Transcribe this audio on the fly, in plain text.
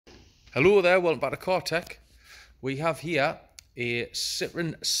Hello there, welcome back to Car Tech. We have here a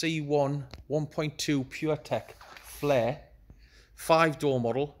Citroen C1 1.2 PureTech Flare 5-door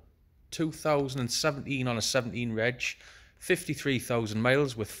model, 2017 on a 17 reg, 53,000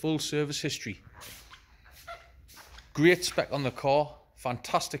 miles with full service history. Great spec on the car,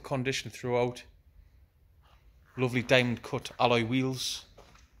 fantastic condition throughout, lovely diamond cut alloy wheels.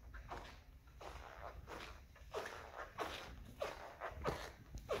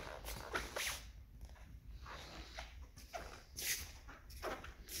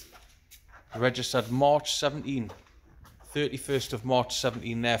 Registered March 17, 31st of March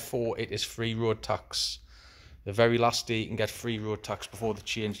 17, therefore it is free road tax. The very last day you can get free road tax before they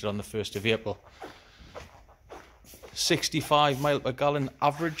changed it on the 1st of April. 65 mile per gallon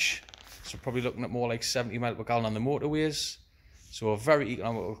average, so probably looking at more like 70 mile per gallon on the motorways. So a very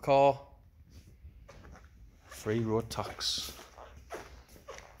economical car, free road tax.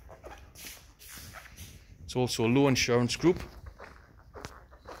 It's also a low insurance group,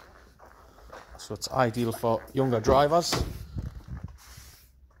 so it's ideal for younger drivers.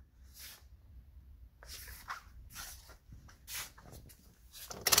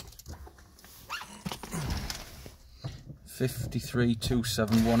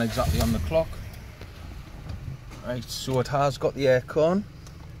 $53,271 exactly on the clock. Right, so it has got the aircon,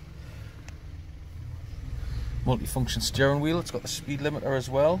 multifunction steering wheel, it's got the speed limiter as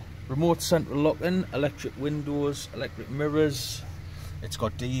well, remote central locking, electric windows, electric mirrors. It's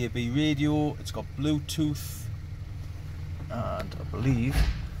got DAB radio, it's got Bluetooth, and I believe,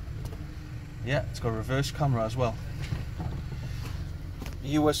 yeah, it's got a reverse camera as well.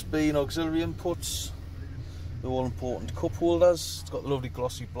 USB and auxiliary inputs, the all important cup holders. It's got the lovely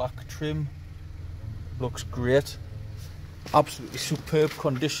glossy black trim, looks great, absolutely superb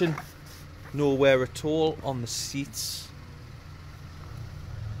condition, no wear at all on the seats.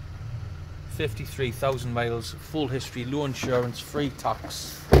 53,000 miles, full history, low insurance, free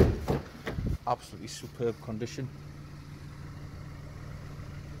tax, absolutely superb condition.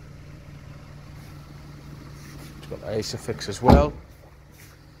 It's got the Isofix as well.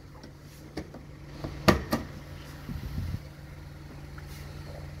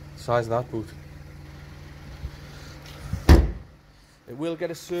 Size of that boot. It will get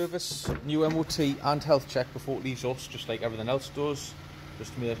a service, new MOT and health check before it leaves us, just like everything else does.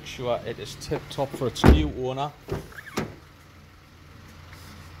 Just to make sure it is tip top for its new owner.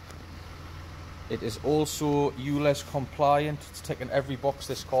 It is also ULEZ compliant. It's ticking every box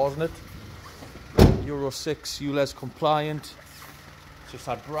this car's in it. Euro 6 ULEZ compliant. Just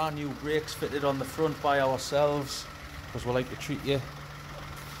had brand new brakes fitted on the front by ourselves because we like to treat you.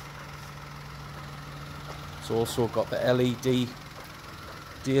 It's also got the LED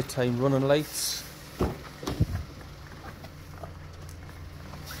daytime running lights.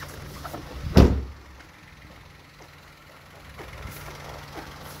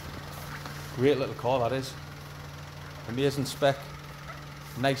 Great little car that is, amazing spec,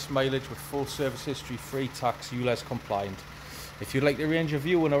 nice mileage with full service history, free tax, ULEZ compliant. If you'd like to arrange a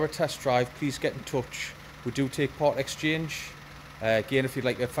viewing or a test drive, please get in touch. We do take part exchange. Again, if you'd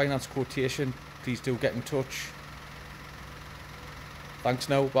like a finance quotation, please do get in touch. Thanks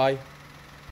now, bye.